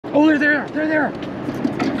Oh, they're there. They're there.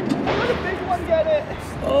 Let a big one get it.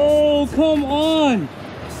 Oh, come on.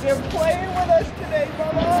 They're playing with us today,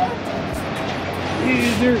 Bubba.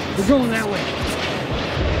 They're going that way.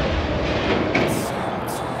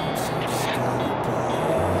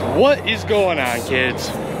 What is going on, kids?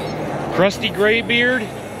 Krusty Graybeard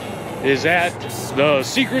is at the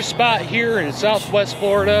secret spot here in Southwest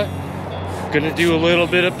Florida. Gonna do a little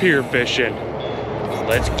bit of pier fishing.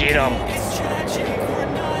 Let's get them.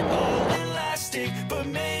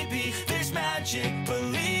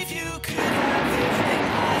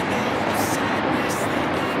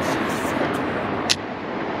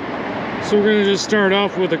 So we're gonna just start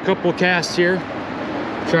off with a couple casts here.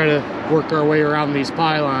 Try to work our way around these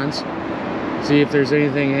pylons. See if there's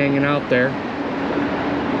anything hanging out there.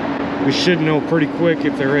 We should know pretty quick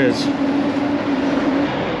if there is.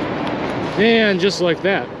 And just like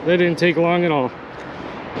that, that didn't take long at all.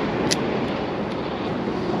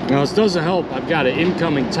 Now this doesn't help, I've got an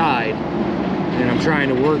incoming tide and I'm trying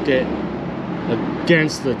to work it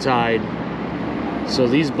against the tide. So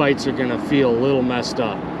these bites are gonna feel a little messed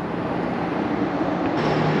up.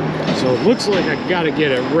 So it looks like I gotta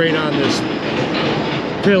get it right on this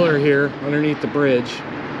pillar here underneath the bridge.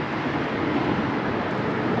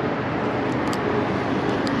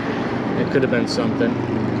 It could have been something.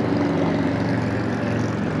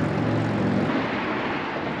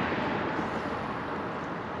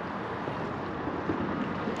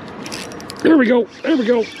 There we go, there we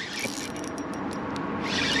go.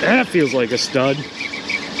 That feels like a stud.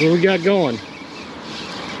 What do we got going?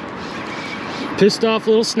 Pissed off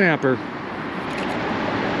little snapper.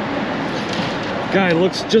 Guy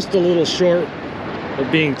looks just a little short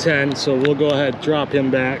of being 10, so we'll go ahead and drop him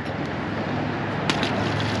back.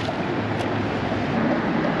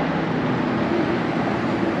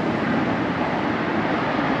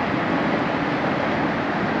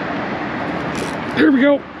 Here we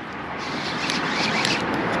go.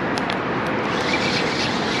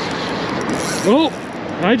 Oh,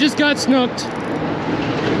 I just got snooked.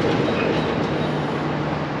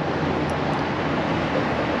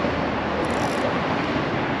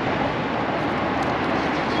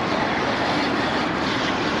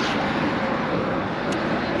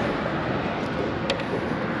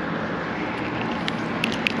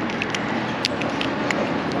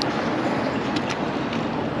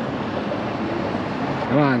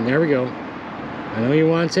 Come on, there we go. I know you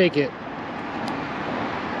want to take it.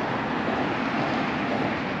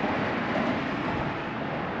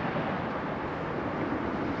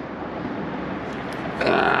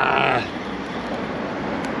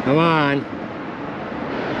 Come on.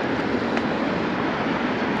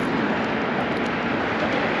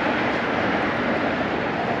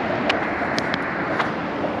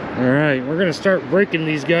 All right, we're gonna start breaking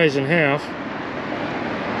these guys in half.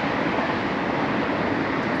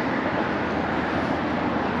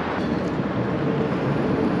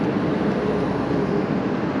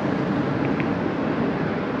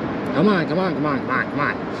 Come on, come on, come on, come on, come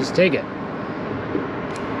on. Just take it.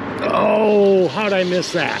 Oh, how'd I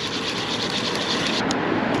miss that?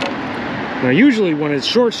 Now usually when it's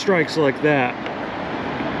short strikes like that,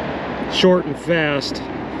 short and fast,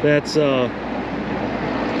 that's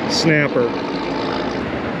snapper.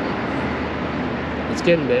 It's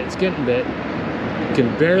getting bit, it's getting bit. You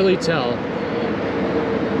can barely tell.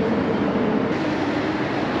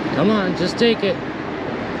 Come on, just take it.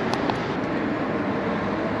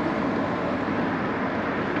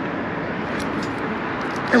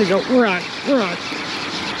 There we go, we're on, we're on.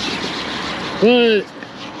 But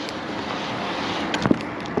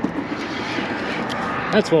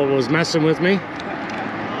that's what was messing with me.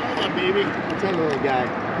 Oh, baby. What's that little guy?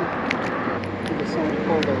 Just someone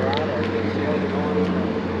pulled a rod out.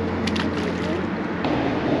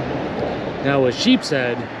 Now with sheep's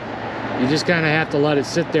head, you just kind of have to let it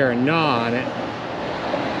sit there and gnaw on it,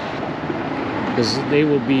 because they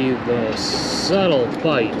will be the subtle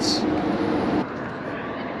bites.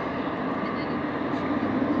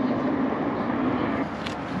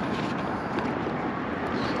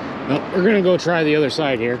 Well, we're gonna go try the other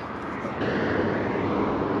side here.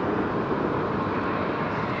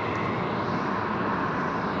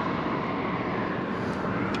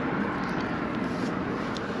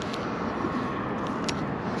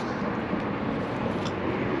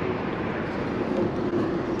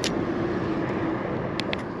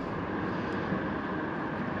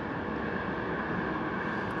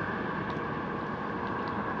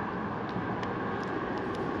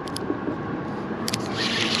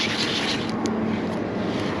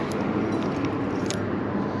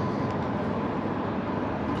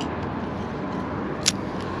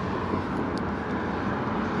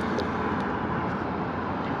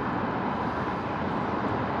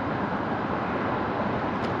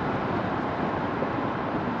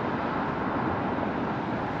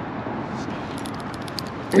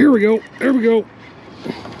 Here we go. There we go.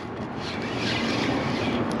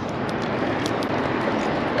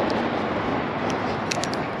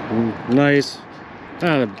 Nice.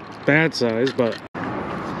 Not a bad size, but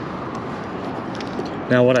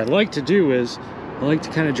now what I like to do is I like to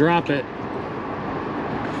kind of drop it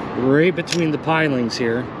right between the pilings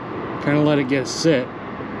here, kind of let it get sit.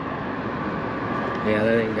 Yeah,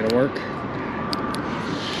 that ain't gonna work.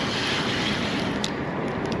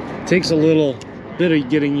 Takes a little bit of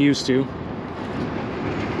getting used to,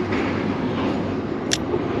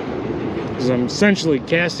 because I'm essentially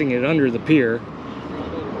casting it under the pier.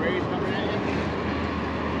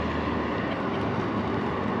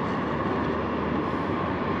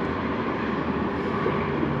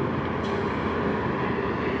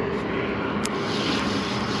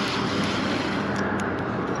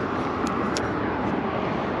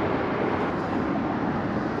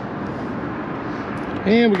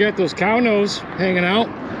 And we got those cow nose hanging out.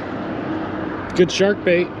 Good shark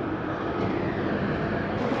bait.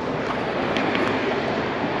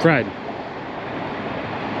 Fred,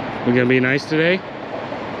 we gonna be nice today?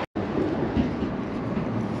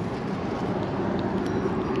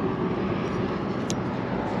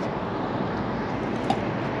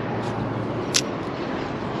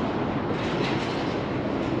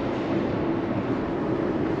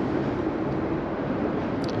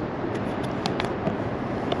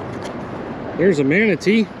 Here's a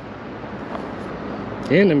manatee,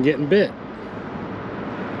 and I'm getting bit.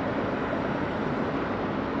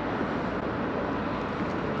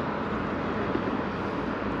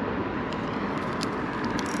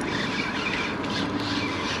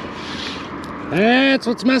 That's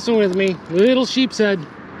what's messing with me, little sheep's head.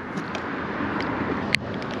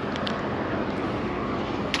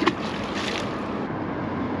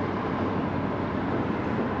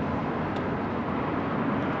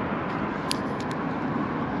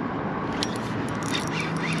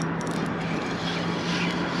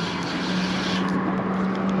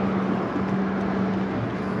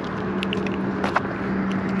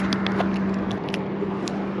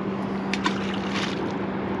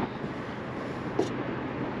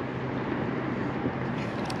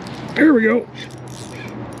 Here we go.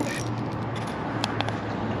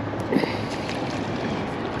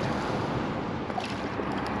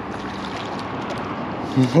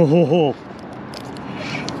 Oh.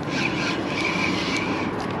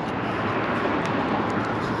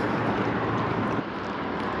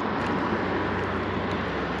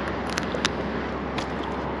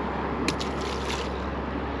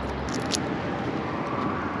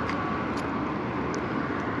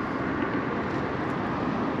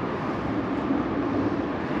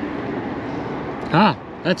 Ah,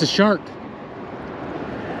 that's a shark.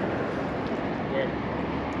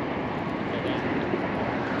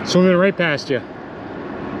 Swimming right past you.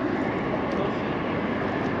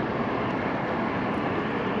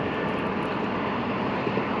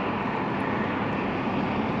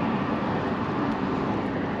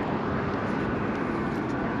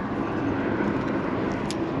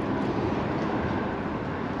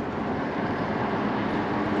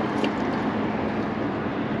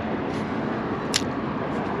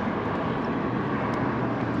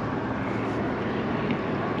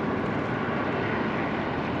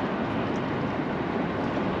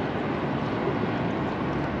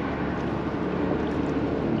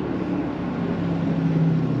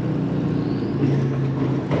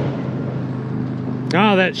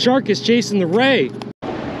 Ah, that shark is chasing the ray.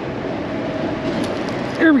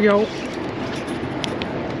 Here we go.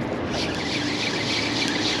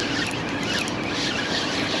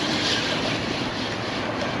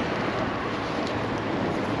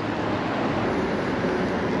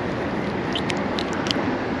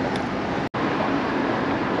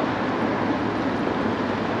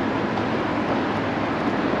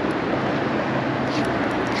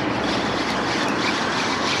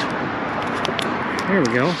 There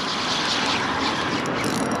we go.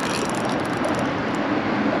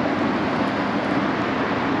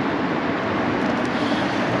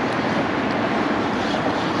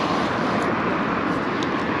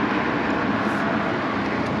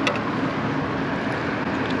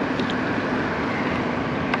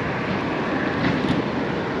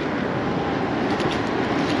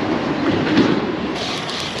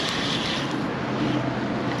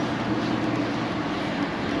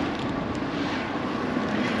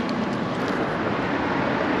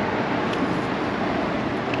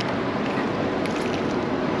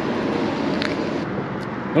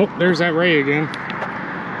 Oh, there's that ray again.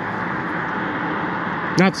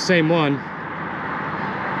 Not the same one.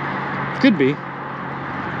 Could be.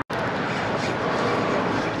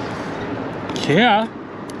 Yeah.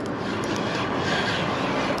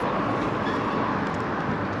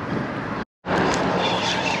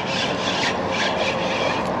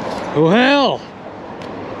 Well.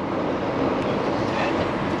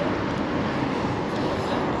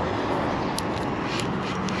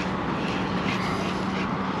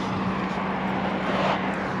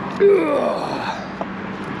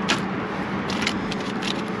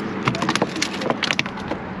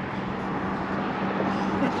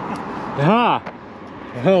 Ah,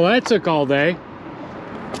 well, that took all day.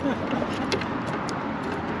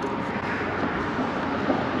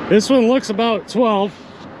 This one looks about 12. Is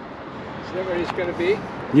that what it's gonna be?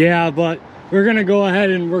 Yeah, but we're gonna go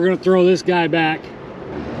ahead and we're gonna throw this guy back.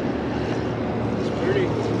 It's pretty.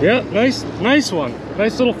 Yep, nice one.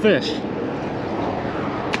 Nice little fish.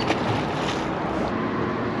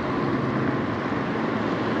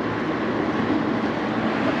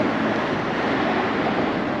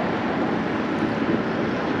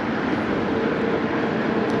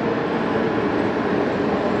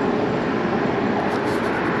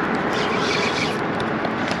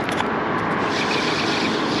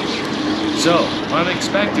 So,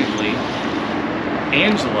 unexpectedly,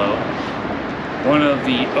 Angelo, one of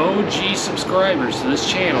the OG subscribers to this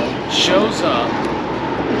channel, shows up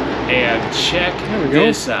and check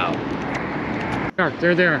this out.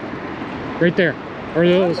 They're there. Right there. Or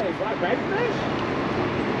those. Redfish?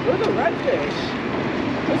 Those are redfish.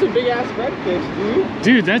 Those are big ass redfish, dude.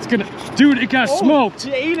 Dude, that's gonna. Dude, it got smoked.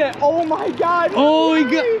 He ate it. Oh my god. Oh, No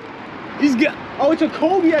way. he's got. Oh, it's a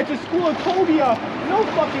cobia. It's a school of cobia. No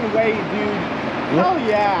fucking way, dude. Hell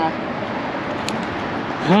yeah.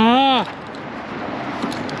 Ah.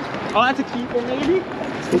 Oh, that's a keeper, maybe?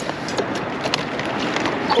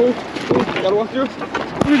 Oh, gotta walk through.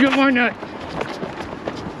 Let me get my net.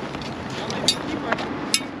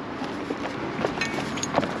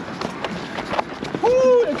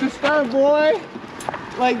 Ooh, it's a star, boy.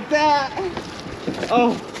 Like that.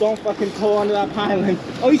 Oh, don't fucking pull onto that piling.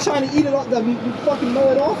 Oh, he's trying to eat it off. You fucking mow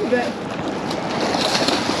it off of it.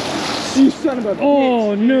 You son of a bitch.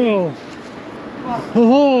 Oh, no. Fuck.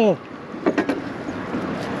 Oh.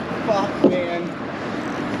 Fuck, man.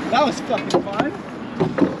 That was fucking fun.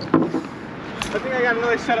 I think I got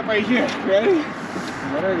another setup right here. Ready?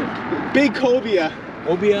 What are they? Big cobia.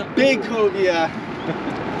 Obia? Big cobia.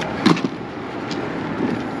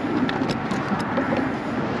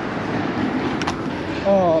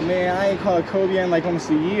 Oh man, I ain't caught a cobia in like almost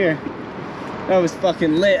a year. That was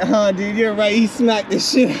fucking lit, huh, dude? You're right. He smacked the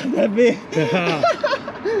shit out of that bitch.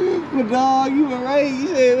 But dog, you were right. You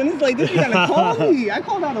said when it's like this, you gotta call me. I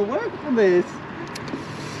called out of work for this.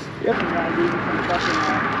 Yep, I'm not leaving some fucking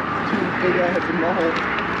two big ass mullet.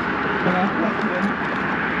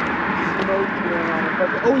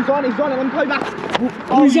 Oh, he's on it. Let me call you back.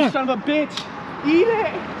 Oh, you son of a bitch. Eat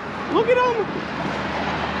it. Look at him.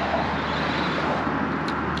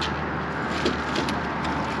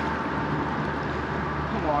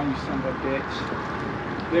 Come on, you son of a bitch.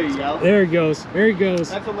 There you go. There he goes. There he goes.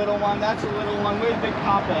 That's a little one. That's a little one. Where's Big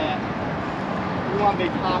Papa at? We want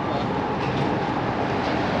Big Papa.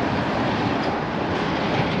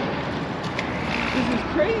 This is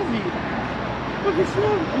crazy. Look at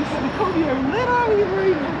him. This is the cobia are lit out here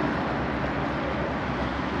right now.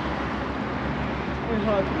 Where's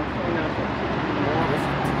Hug? Find out.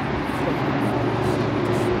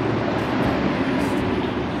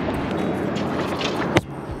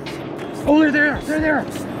 Oh, they're there. They're there.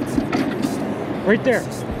 Right there.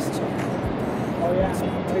 Oh yeah.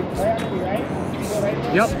 Right?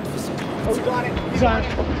 Yep. Oh, he's on it. He's on it.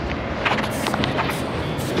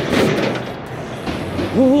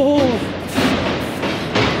 Oh,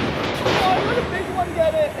 Let a big one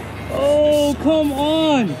get it. oh, come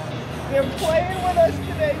on. They're playing with us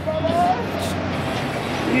today, brother.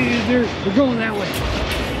 They're going that way.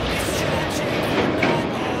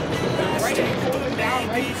 Right here, pull them down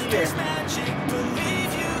right here.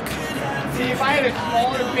 See, if I had a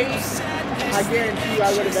smaller bait, I guarantee you I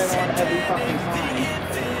would have been on every fucking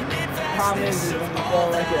time. Problem is when you throw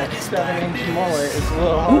like a 7-inch mullet, it's a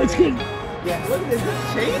little hard. Oh, it's good. Yeah, look at this,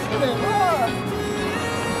 it's chasing him, huh?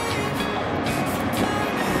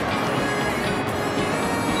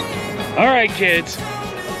 All right, kids.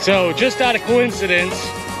 So just out of coincidence,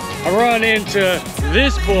 I run into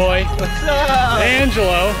this boy, What's up?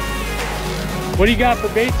 Angelo. What do you got for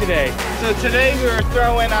bait today? So today we were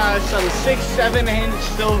throwing some 6-7-inch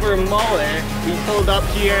silver mullet. We pulled up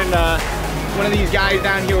here and one of these guys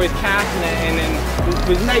down here was casting it and then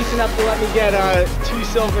was nice enough to let me get 2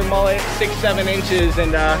 silver mullet, 6-7 inches.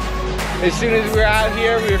 And as soon as we were out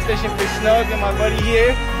here, we were fishing for snook and my buddy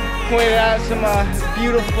here pointed out some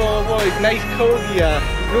beautiful, nice cobia. A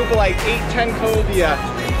group of like 8-10 cobia.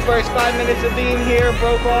 First 5 minutes of being here,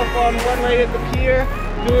 broke off on one right at the pier.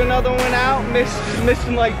 threw another one out, missed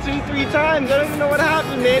him like 2-3 times. I don't even know what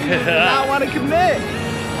happened, man. He did not want to commit.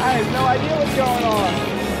 I have no idea what's going on.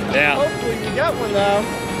 Yeah. Hopefully we got one though.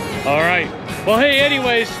 All right. Well, hey,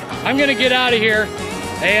 anyways, I'm gonna get out of here.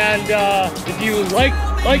 And if you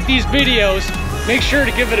like these videos, make sure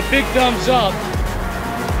to give it a big thumbs up.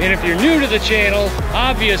 And if you're new to the channel,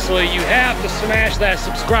 obviously you have to smash that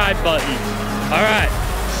subscribe button. All right.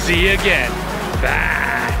 See you again. Bye.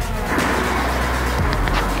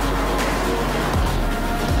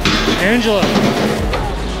 Angela,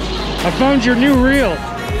 I found your new reel.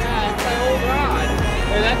 Yeah, it's my old rod.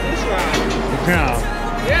 Or that's this rod. Yeah.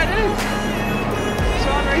 Yeah, it is. This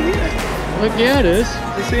rod right here. Look, yeah, it is.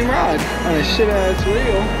 It's the same rod on a shit ass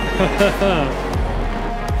reel.